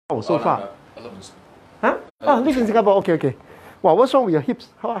so far? No, I live in... Huh? Oh, live in Singapore. Okay, okay. Wow, what's wrong with your hips?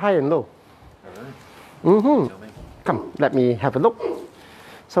 How high and low? Mm-hmm. Come, let me have a look.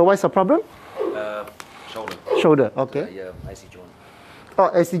 So what's the problem? Shoulder. Shoulder, okay. AC joint. Oh,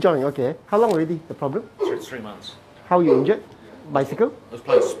 AC joint, okay. How long already, the problem? 3 months. How you injured? Bicycle? I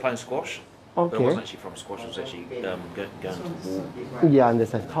was playing squash. Okay. But it wasn't actually from squash, it was actually going to wall. Yeah, I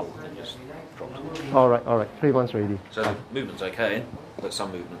understand. How? And just dropped. Alright. 3 months already. So the movement's okay, but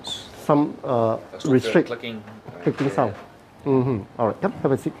some movements... Some restrict. Clicking sound. Alright, come,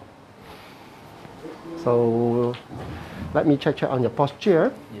 have a seat. So, let me check on your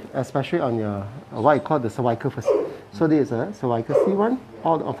posture, especially on your, what I call the cervical first. So this is a cervical C1,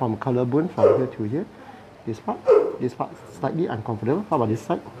 all from collarbone from here to here. This part slightly uncomfortable. How about this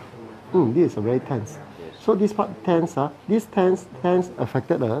side? This is a very tense. So this part tense, this tense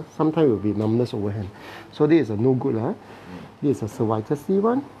affected, sometimes will be numbness overhand. So this is a no good. This is a cervical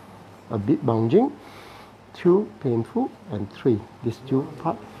C1, a bit bulging, 2 painful, and 3, these 2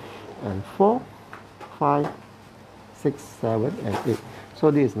 part, and 4, 5, 6, 7, and 8.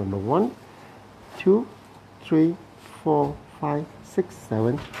 So this is number 1, 2, 3, 4, 5, 6,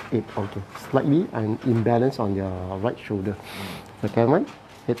 7, 8. Okay, slightly an imbalance on your right shoulder. Second one,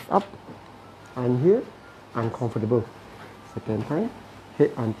 head up, and here, uncomfortable. Second time,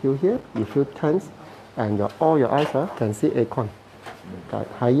 head until here, you feel tense, and all your eyes can see 𝐂𝐿𝐭.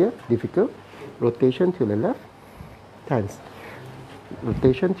 Higher, difficult. Rotation to the left, tense.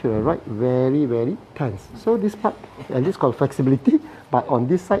 Rotation to the right, very, very tense. So this part, and this called flexibility, but on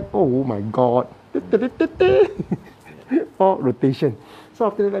this side, oh my God. Or rotation. So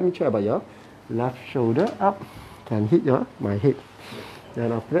after that, let me check about your left shoulder up, can hit my head.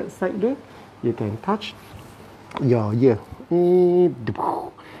 Then after that side there, you can touch your ear. And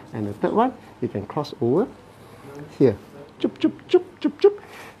the third one, you can cross over here. Chup, chup, chup, chup, chup.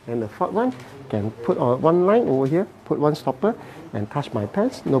 And the fourth one, can put one line over here, put one stopper, and touch my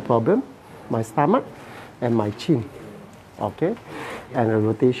pants, no problem. My stomach and my chin. Okay. And a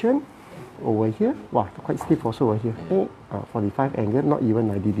rotation over here. Wow, quite stiff also over here. 45 angle, not even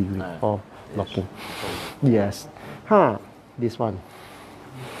 90 degree. Or locking. Yes. This one.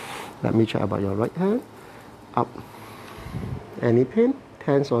 Let me check about your right hand. Up. Any pain?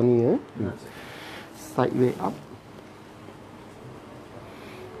 Tense only. Sideway up.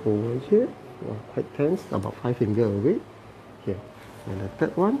 Over here, quite tense, about 5 finger away. Here. And the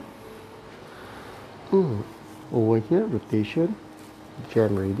third one. Over here, rotation.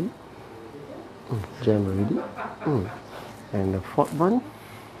 Jam ready. Jam ready. And the fourth one.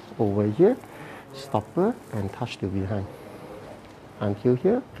 Over here, stopper and touch to behind. Until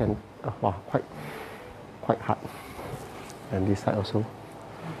here, can, wow, quite hard. And this side also.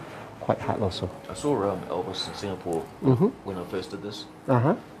 Quite hard also. I saw Elvis in Singapore when I first did this.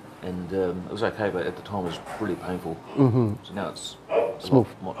 And it was okay, but at the time it was really painful. So now it's smooth.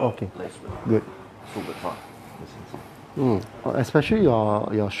 Okay. Less, good. It's a little bit fun. Especially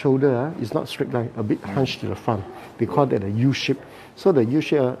your shoulder is not straight line, a bit hunched to the front. We call that a U shape. So the U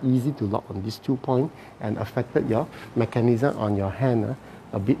shape easy to lock on these 2 points and affected your mechanism on your hand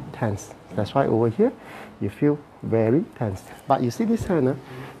a bit tense. That's why over here you feel very tense. But you see this hand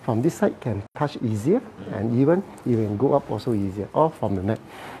from this side can touch easier, and even you can go up also easier, or from the neck.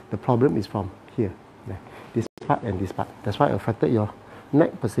 The problem is from here, this part and this part. That's why it affected your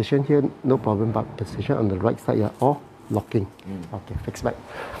neck position here, no problem, but position on the right side all locking. Okay, fix back.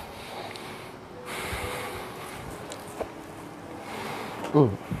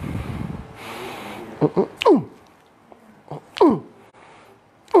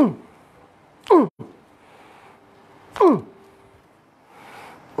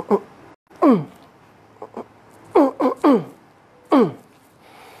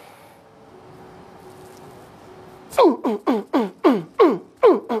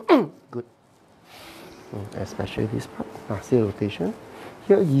 Good. Especially this part. See rotation.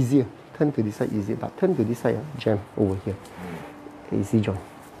 Here easier. Turn to this side easier, but turn to this side, jam over here. Easy joint.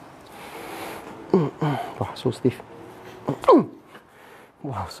 Wow, so stiff.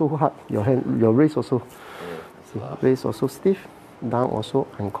 Wow, so hard. Your hand, your wrist also. See, wrist also stiff. Down also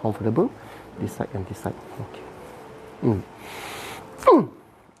uncomfortable. This side and this side. Okay.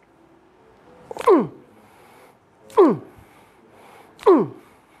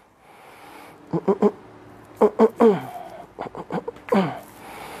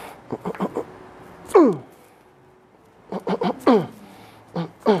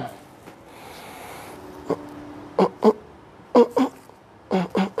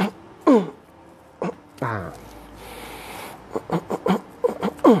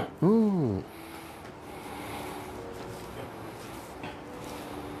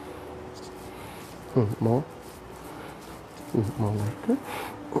 More. More lighter.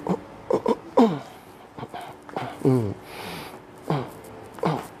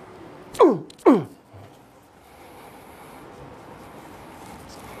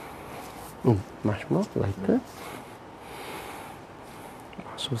 Much more lighter.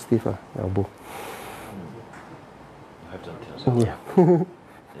 So stiff, elbow. I have done it. Yeah.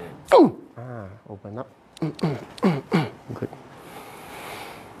 Open up. Good.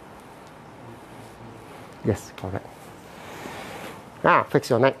 Yes, correct. Fix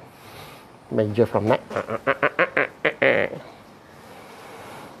your neck. Measure from neck.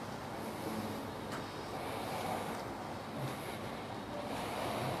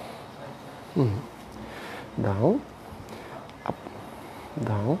 Down, up,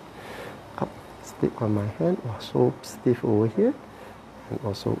 down, up. Stick on my hand. So stiff over here, and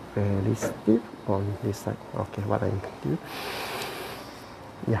also very stiff on this side. Okay, what I can do?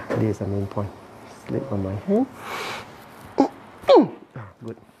 Yeah, this is the main point. Slip on my hand.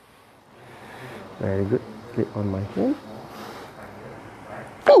 Good. Very good. Slip on my hand.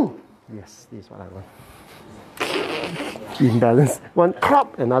 Yes, this is what I want. Imbalance. One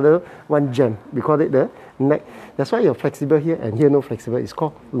crop, another one jam. We call it the neck. That's why you're flexible here and here no flexible. It's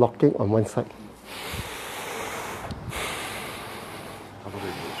called locking on one side.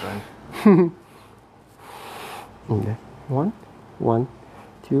 Okay. 1, 1,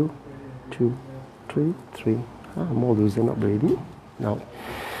 2, 2, 3, 3. More loosen up already. Now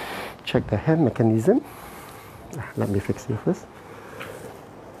check the hand mechanism. Let me fix it first.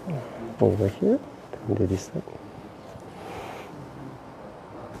 Over here, and to this side.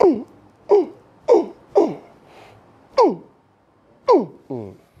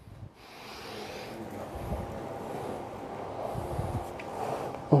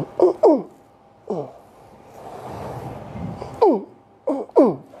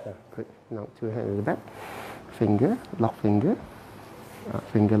 Good. Now two hands at the back. Finger, lock finger.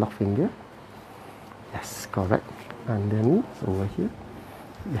 Finger, lock finger. Yes, correct. Underneath, over here.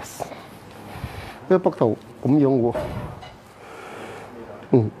 Yes. Cái bắt đầu ủng dụng vô.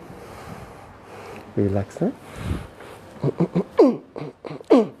 Relax.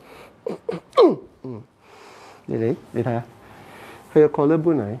 Để thấy. Here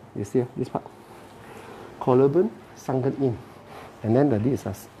collarbone này, you see this part. Collarbone sunken in, and then this is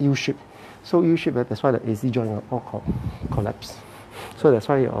a U shape. So U shape, that's why the AC joint are all collapse. So that's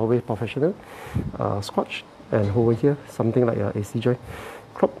why you're always professional. Squat and over here something like your AC joint,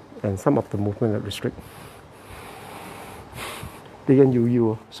 crop, and some of the movement that restrict. Then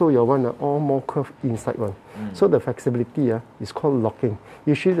you so your one are all more curved inside one. So the flexibility is called locking.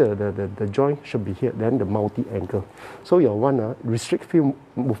 Usually the joint should be here, then the multi angle. So your one restrict few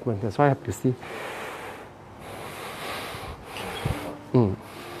movement. That's why I have to see.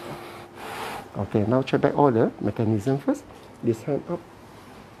 Okay, now check back all the mechanism first. This hand up.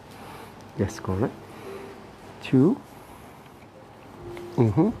 Yes, correct. 2.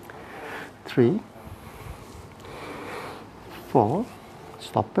 3. 4.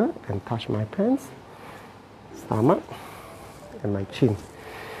 Stopper and touch my pants, stomach, and my chin.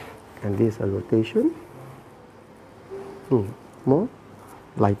 And this is a rotation. More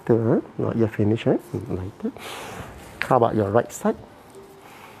lighter, not yet finished, lighter. How about your right side?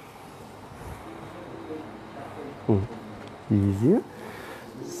 Easier.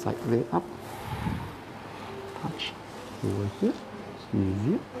 Side way up. Touch over here.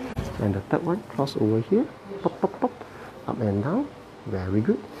 Easier. And the third one, cross over here. Pop, pop, pop. Up and down. Very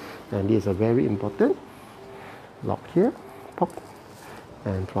good. And this is a very important. Lock here. Pop.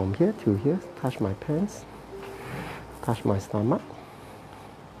 And from here to here, touch my pants. Touch my stomach.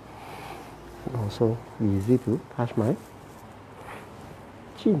 And also easy to touch my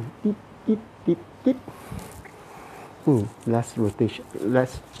chin. Dip, dip, dip, dip. Less rotation,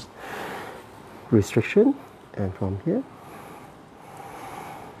 less restriction, and from here.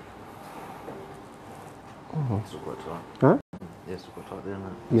 Huh? Yes, there.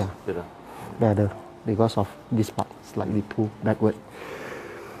 Yeah. Better. Better because of this part slightly pull backward.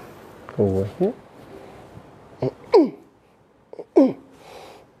 Over here.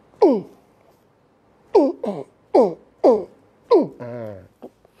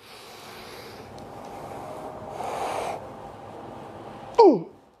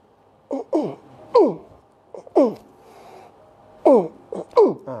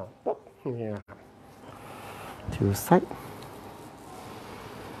 Yeah. To side.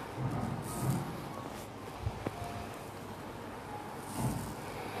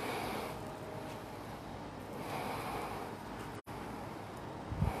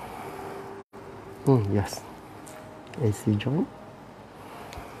 Yes. AC joint.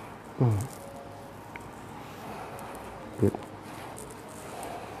 Good.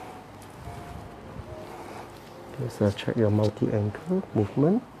 Okay, so check your multi-ankle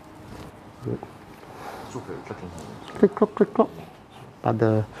movement. Good. Click, clock, click, clock. But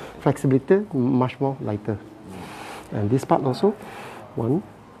the flexibility much more lighter. And this part also. 1,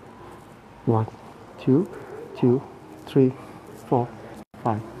 1, 2, 2, 3, 4,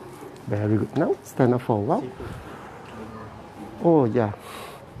 5. Very good. Now stand up for a while. Oh yeah.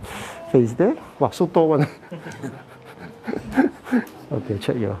 Face there. Wow, so tall one. Okay,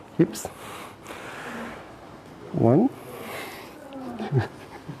 check your hips. 1,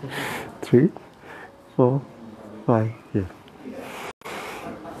 2, 3, 4, 5. Here.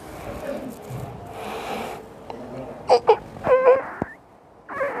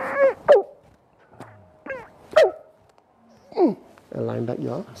 Align back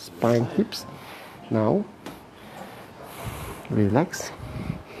your spine, hips. Now, relax.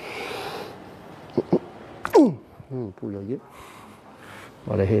 Pull your hip.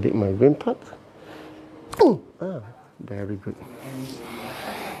 Or the headache, my rim part. Very good.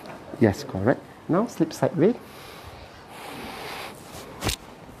 Yes, correct. Now slip sideways.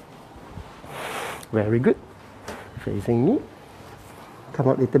 Very good. Facing me. Come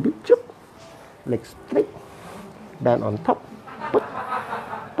out a little bit. Chop. Legs straight. Bend on top. Put.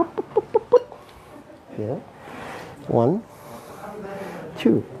 Put, put, put, put, put. Here. 1,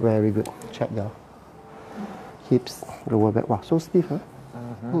 2. Very good. Check your hips, lower back. Wow, so stiff, huh?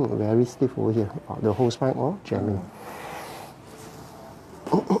 Very stiff over here. Oh, the whole spine all jamming.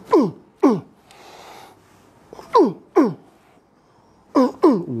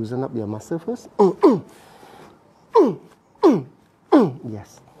 Loosen up your muscle first.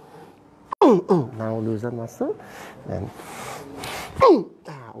 Yes. Now loosen muscle. Then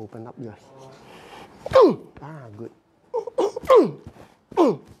open up your. Good.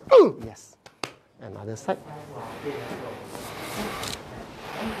 Yes. Another side.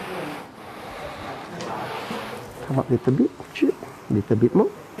 Come up a little bit. Little bit more.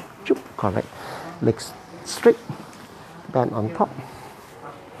 Correct. Legs straight. Bend on top.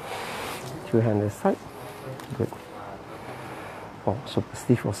 2 hands aside. Good. Oh, super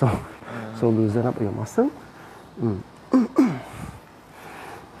stiff also. So loosen up your muscle.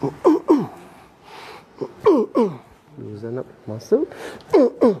 Loosen up muscle.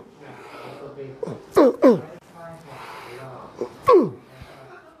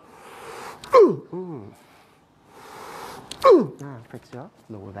 Flex your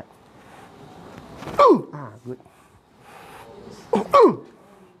lower back. Good.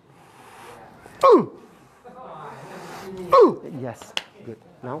 Yes, good.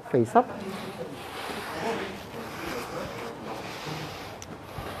 Now face up.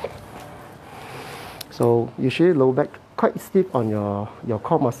 So usually lower back quite stiff on your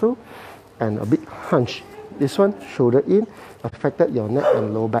core muscle and a bit hunch. This one, shoulder in, affected your neck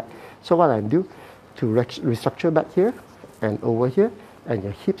and lower back. So what I do to restructure back here and over here, and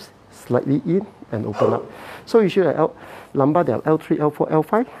your hips slightly in and open up. So usually lumbar, there are L3, L4,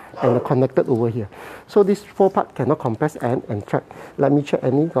 L5, and they're connected over here. So this 4 part cannot compress and track. Let me check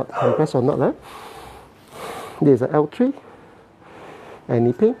any got compressed or not. Right? There's a L3.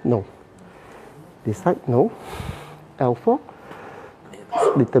 Any pain? No. This side? No. L4.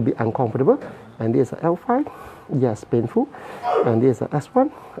 Little bit uncomfortable. And there's a L5. Yes, painful. And there's a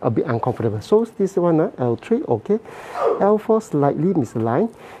S1, a bit uncomfortable. So this one, L3, okay. L4 slightly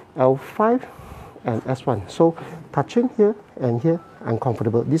misaligned. L5 and S1. So touching here and here,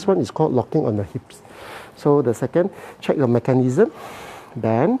 uncomfortable. This one is called locking on the hips. So the second, check the mechanism.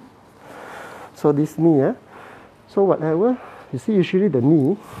 Bend. So this knee, so whatever, you see usually the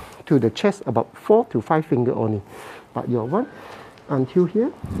knee to the chest about 4 to 5 finger only. But your one, until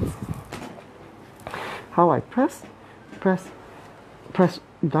here, how I press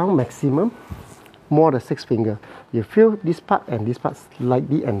down maximum, more than 6 finger. You feel this part and this part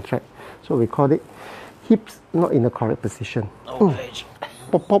slightly entrapped. So we call it hips not in the correct position.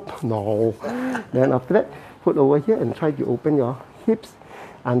 Pop, pop, no. Then after that, put over here and try to open your hips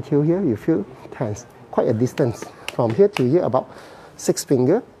until here you feel tense. Quite a distance. From here to here, about 6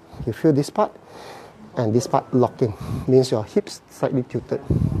 finger. You feel this part and this part locking. Means your hips slightly tilted.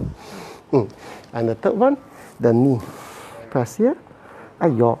 And the third one, the knee. Press here,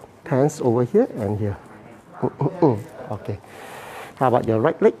 and your hands over here and here. Okay. How about your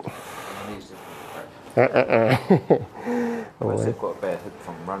right leg? Because they've got a bad hip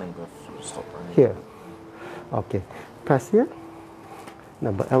from running, but stop running. Here. Okay. Press here.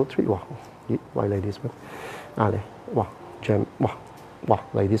 Number L3. Wow. Why like this one? Wow. Jam. Wow. Wow.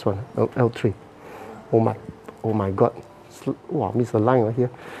 Like this one. L3. Oh my God. Wow. Miss a line right here.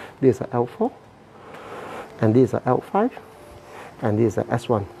 There's a L4. and this is a L5, and this is a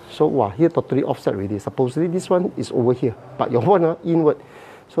S1. So wow, here totally offset already. Supposedly this one is over here, but your one inward.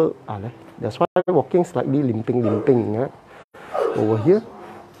 So that's why walking slightly limping. Yeah? Over here,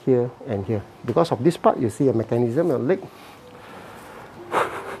 here, and here. Because of this part, you see a mechanism, your leg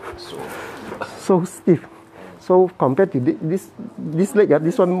so stiff. So compared to this leg,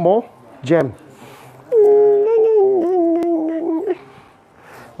 this one more jam.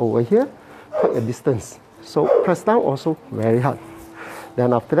 Over here, quite a distance. So press down also very hard.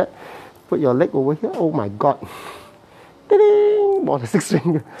 Then after that, put your leg over here. Oh my God. More than 6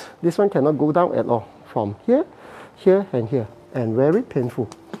 fingers. This one cannot go down at all. From here, here, and here. And very painful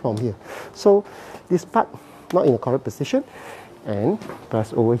from here. So this part not in the correct position. And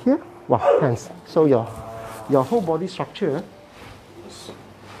press over here. Wow, tense. So your whole body structure,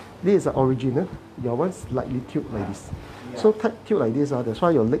 this is the original. Your one slightly tilt like this. So tilt like this, that's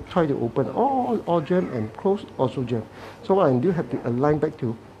why your leg try to open all jam and close also jam. So what I do, have to align back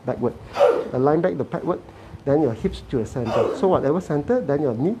to backward. Align back the backward, then your hips to the center. So whatever center, then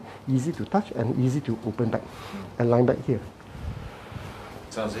your knee easy to touch and easy to open back. Align back here.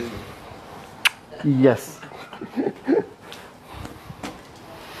 Sounds easy. Yes.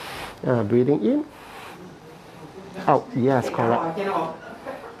 Breathing in. Out. Yes, correct.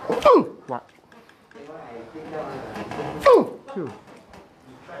 What? 2,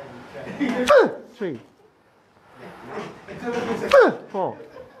 3, 4,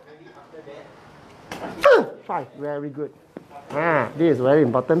 5. Very good. This is very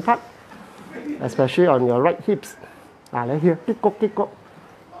important part, especially on your right hips. Let's hear. Kick.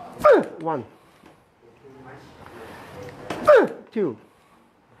 1, 2,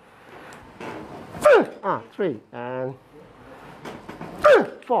 3, and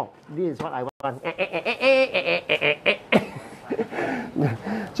 4. This is what I want.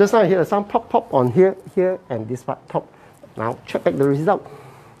 Just now I hear some pop on here, and this part pop. Now check back the result.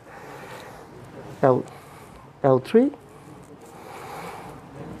 L3,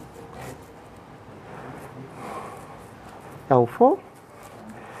 L4,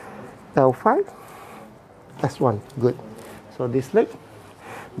 L5, S1. Good. So this leg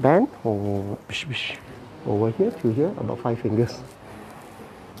bend over here to here, about 5 fingers.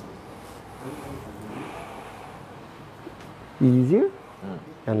 Easier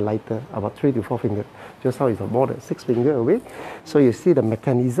and lighter, about 3 to 4 fingers. Just how it's more than 6 fingers away. So you see the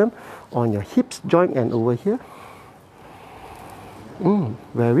mechanism on your hips joint and over here.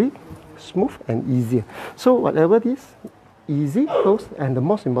 Very smooth and easier. So whatever it is, easy, close, and the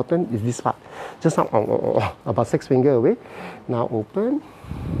most important is this part. Just now, about 6 fingers away. Now open.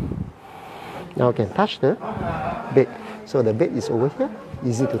 Now you can touch the bed. So the bed is over here,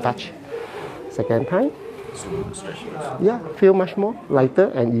 easy to touch. Second time. Yeah, feel much more lighter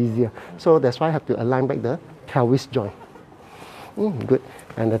and easier. So that's why I have to align back the pelvis joint. Good.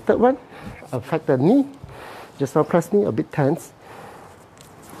 And the third one, affect the knee. Just now press knee a bit tense.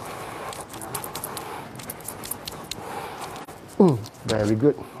 Very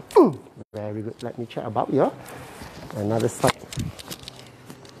good. Very good. Let me check about your another side.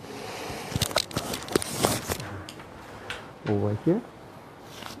 Over here,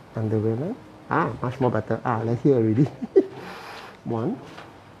 underwear line. Much more better. Let's hear already. 1,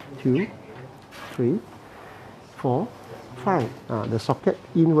 2, 3, 4, 5. The socket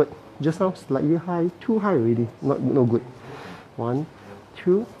inward. Just now slightly high, too high already. No good. 1,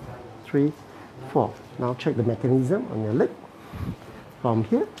 2, 3, 4. Now check the mechanism on your leg. From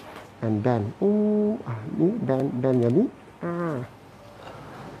here and bend. Knee, bend your knee.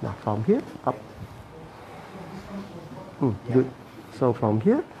 Now from here up. Good. So from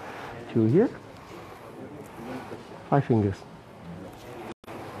here to here, 5 fingers.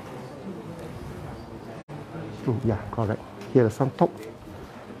 Yeah, correct. Here is some top.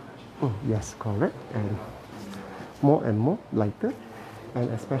 Yes, correct. And more lighter, and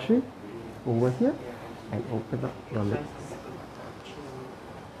especially over here, and open up your legs.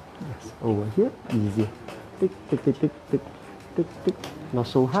 Yes, over here, easy. Tick. Not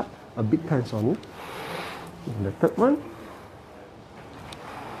so hard. A bit tense on it. And the third one.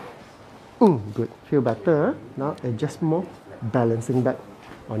 Good. Feel better. Now adjust more, balancing back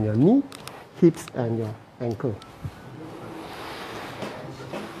on your knee, hips, and your ankle.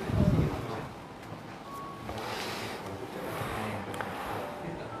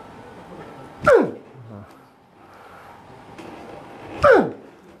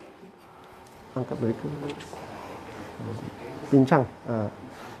 Angkat mereka. Pincang.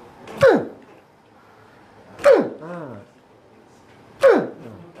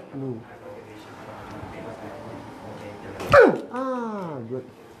 Good.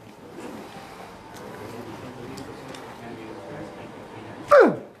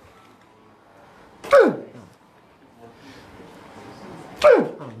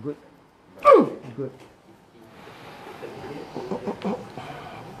 good.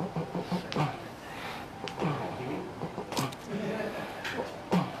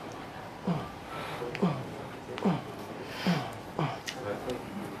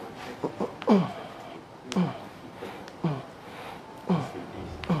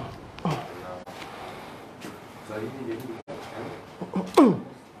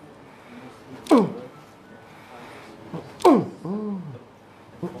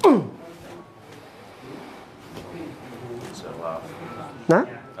 Nah?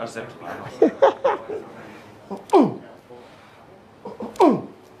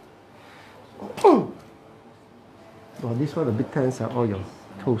 Oh, these one the big tens are all your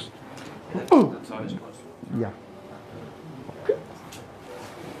toes. Yeah.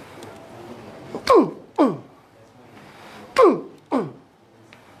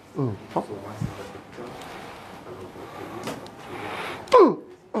 Hop.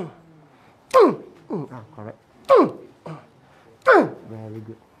 Correct. Very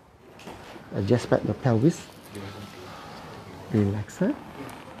good. Adjust back the pelvis. Relax, huh?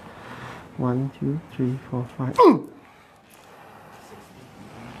 1, 2, 3, 4, 5.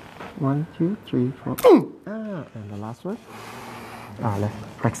 1, 2, 3, 4. And the last one. Left.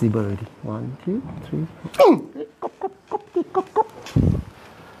 Flexible already. 1, 2, 3, 4.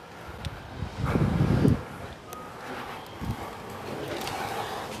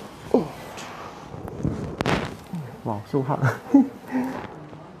 Wow, so hard.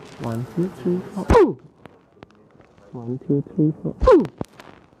 1, 2, 3, 4. 1, 2, 3, 4.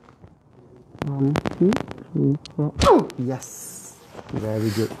 1, 2, 3, 4. Yes, very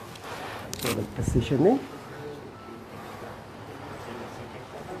good. So the positioning,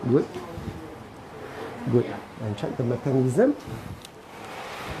 good, good. And check the mechanism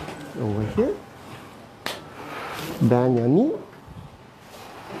over here. Bend your knee.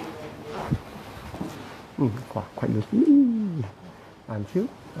 Quite loose. Until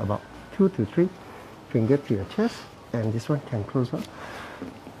about 2 to 3 finger to your chest, and this one can close up.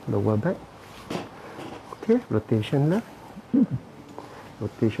 Lower back. Okay, rotation left,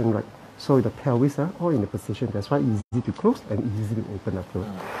 rotation right. So the pelvis are all in the position. That's why easy to close and easy to open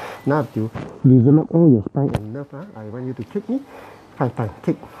afterwards. Now to loosen up all your spine and nerve, I want you to kick me 5 times.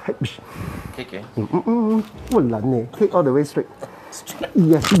 Kick. Kick, eh? Kick all the way straight.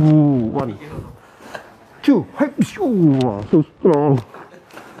 Yes. 1, 2. So strong.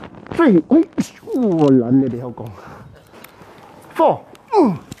 3. 4.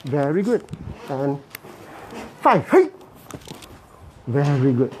 Very good. And 5.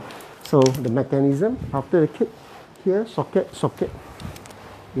 Very good. So the mechanism after the kick, here socket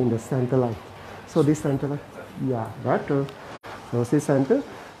in the center line. So this center line, yeah, better. So this center.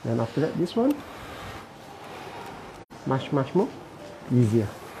 Then after that, this one, much more easier.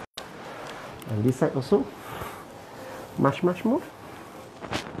 And this side also, much more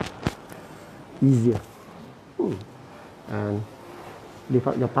easier. And lift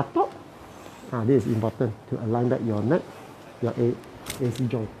up your buttock. This is important to align back your neck, your AC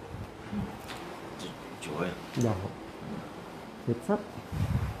joint. Yeah. Hips up.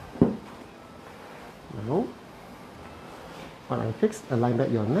 Now, when I fix, align back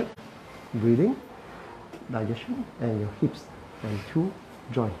your neck, breathing, digestion, and your hips and 2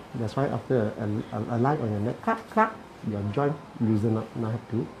 joint. That's why after align on your neck, clap, your joint loosen up. Now I have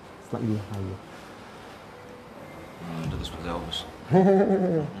to slightly higher. Do this with Elvis.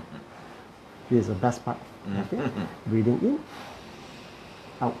 Here's the best part. Okay, breathing in,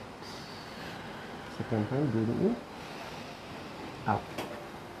 out. Second time, breathing in, out.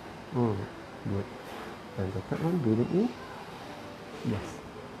 Good. And the third one, breathing in, yes,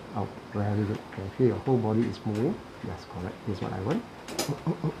 out. Very good. Can feel your whole body is moving. Yes, correct. This is what I want.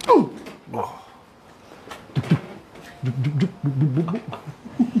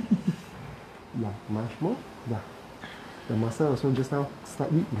 Yeah, much more. Yeah. The muscle also just now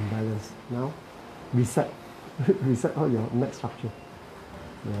slightly imbalanced. Now, reset. Reset all your neck structure.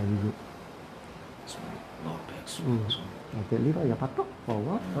 Very good. Lower back. Okay, lift up your buttock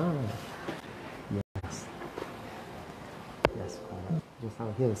forward. Yes. Yes, correct. Just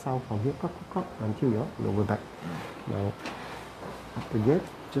now hear the sound from here, clap, until your lower back. Now, up again.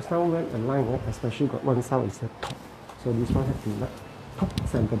 Just now when aligned, especially got one sound is the top. So this one has to like top,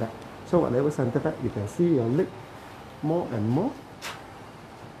 center back. So whatever center back, you can see your leg more and more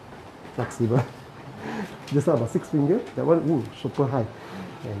flexible. Just now about 6 fingers, that one, super high.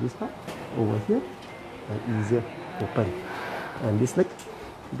 And this part, over here, and easier, open. And this leg,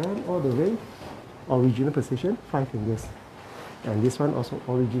 down all the way, original position, 5 fingers. And this one also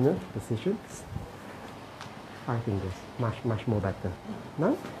original position, 5 fingers, much more better.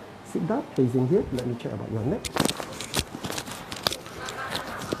 Now, Sit down, facing here. Let me check about your neck.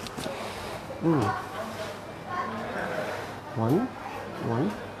 One,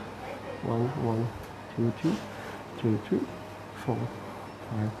 2, 3, 4,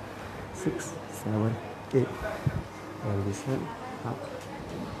 5, 6, 7, 8. And this one, up,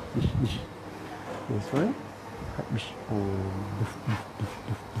 bish. This one, up, bish.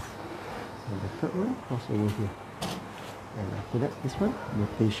 And the third one, cross over here. And after that, this one,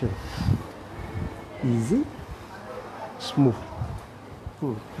 rotation. Easy, smooth.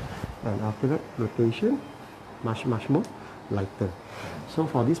 And after that, rotation, much more lighter. So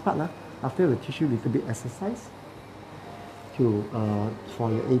for this part, after we teach you a little bit exercise to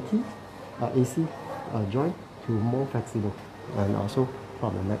for your AC joint to more flexible, and also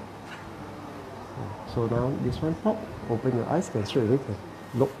from the neck. So now this one pop, open your eyes, and straight away can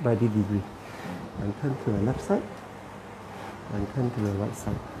look 90 degrees, and turn to the left side, and turn to the right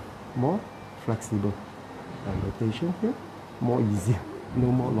side. More flexible, and rotation here, more easier,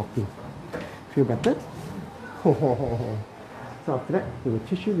 no more locking. Feel better? So after that, we will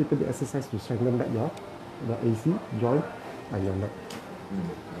teach you a little bit exercise to strengthen back the AC joint and your neck.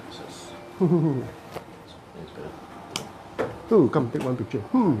 Oh, come take one picture.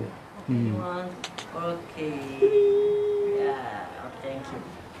 Okay. Yeah, thank you.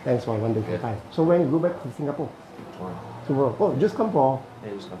 Thanks for a wonderful time. So when you go back to Singapore? Tomorrow. Oh, just come for...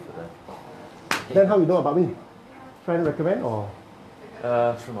 Yeah, just come for that. Then how you know about me? Friend recommend or?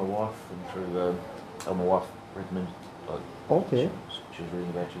 Through my wife and through my wife recommended. Like, okay. She was reading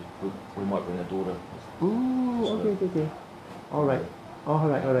about you. We might bring our daughter. Okay. All right.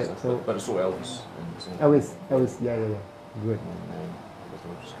 So, but it's all Elvis. Elvis. Yeah. Good.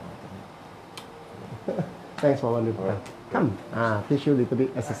 Thanks for wonderful time. Come. Teach you a little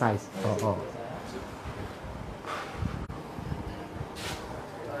bit exercise.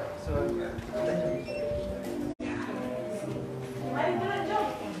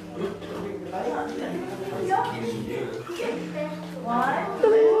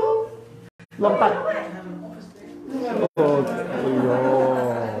 Lompat.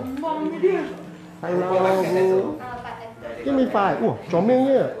 Hello, Bu. Give me 5. Wah,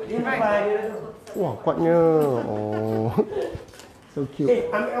 comelnya. Wah, kuatnya. Oh. So cute.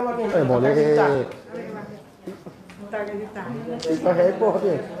 Boleh. Kita heboh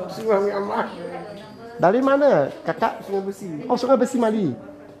dia. Sungai Myanmar. Dari mana, kakak? Sungai Besi. Oh, Sungai Besi Mali.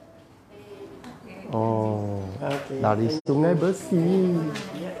 Oh, dari Sungai Besi.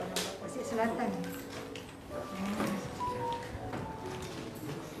 Selatan.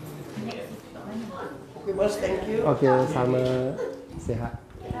 Okay, bos, thank you. Okay, sama. Sehat.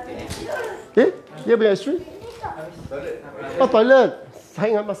 Dia punya isteri? Oh, toilet.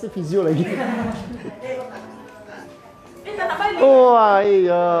 Saya ingat masih fizio lagi. Oh,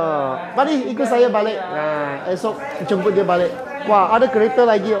 iya. Mari ikut saya balik. Esok jemput dia balik. Wah, ada kereta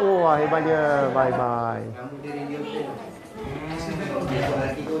lagi. Oh, hebatnya. Bye.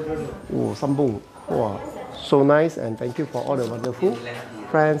 Oh, sambung. Wow, so nice, and thank you for all the wonderful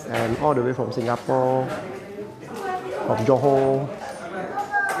friends and all the way from Singapore, from Johor,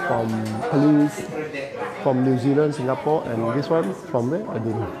 from Perlis, from New Zealand, Singapore, and this one from where? I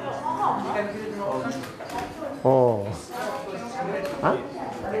don't know. Oh. Huh?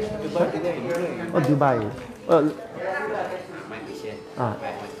 Oh, Dubai.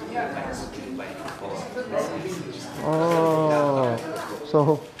 Oh,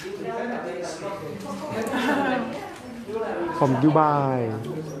 so from Dubai,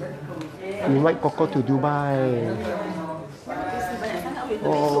 invite Coco to Dubai.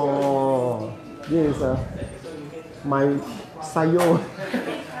 Oh, this is my sayo.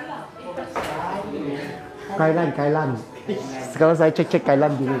 Kailan. Sekarang saya cek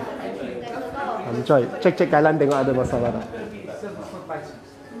Kailan dulu. Coy, cek Kailan tengok ada masalah tak.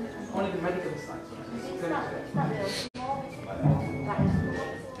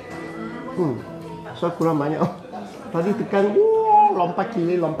 So kurang banyak. Tadi tekan, lompat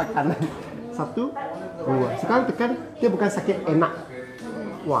kiri, lompat kanan. 1, 2. Sekarang tekan, dia bukan sakit, enak.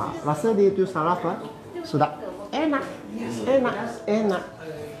 Wah, rasa dia itu saraf lah. Sudah enak.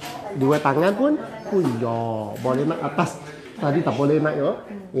 Dua tangan pun, boleh naik atas. Tadi tak boleh naik yo.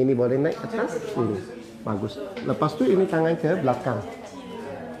 Ini boleh naik atas, ini. Bagus. Lepas tu ini tangan ke belakang.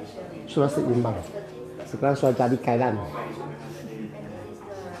 Sudah seimbang. Sekarang sudah jadi Kailan.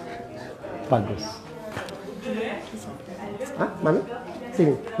 Bagus. Mana?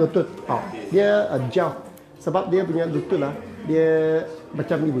 Sini, lutut. Oh, dia jauh. Sebab dia punya lutut lah, dia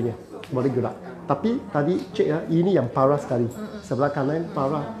macam ni punya. Boleh gerak. Tapi tadi cek ya, ini yang parah sekali. Sebelah kanan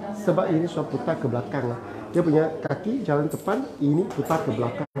parah. Sebab ini sudah putar ke belakang lah. Dia punya kaki jalan depan, ini putar ke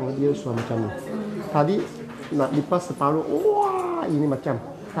belakang, dia suara macam ni. Tadi nak lipas separuh, wah ini macam.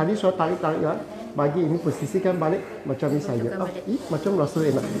 Tadi suara tarik-tarik ya, bagi ini posisikan balik macam ni saja. Macam rasa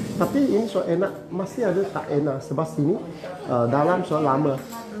enak. Tapi ini suara enak, masih ada tak enak sebab sini dalam suara lama.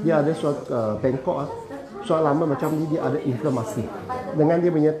 Dia ada suara bengkok. Suara lama macam ni dia ada inflamasi. Dengan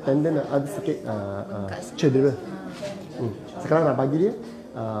dia punya tendon ada sikit cedera. Sekarang nak bagi dia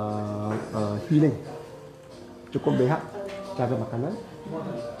healing. Cukup behat, jaga makanan,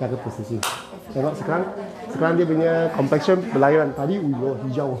 jaga posisi. Tengok sekarang dia punya complexion berlainan. Tadi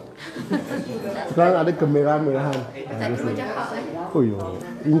hijau. Sekarang ada kemerahan-merahan. Oh yo,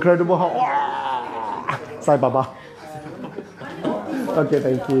 incredible how. Saya baba. Okay,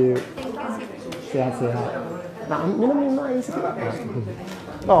 thank you. Sehat-sehat. Nak minum air sikit.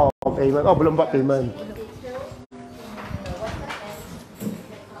 Oh, payment. Oh, belum buat payment.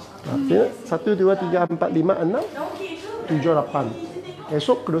 1, 2, 3, 4, 5, 6, 7, 8.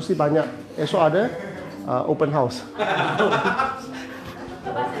 Esok kerusi banyak. Esok ada open house.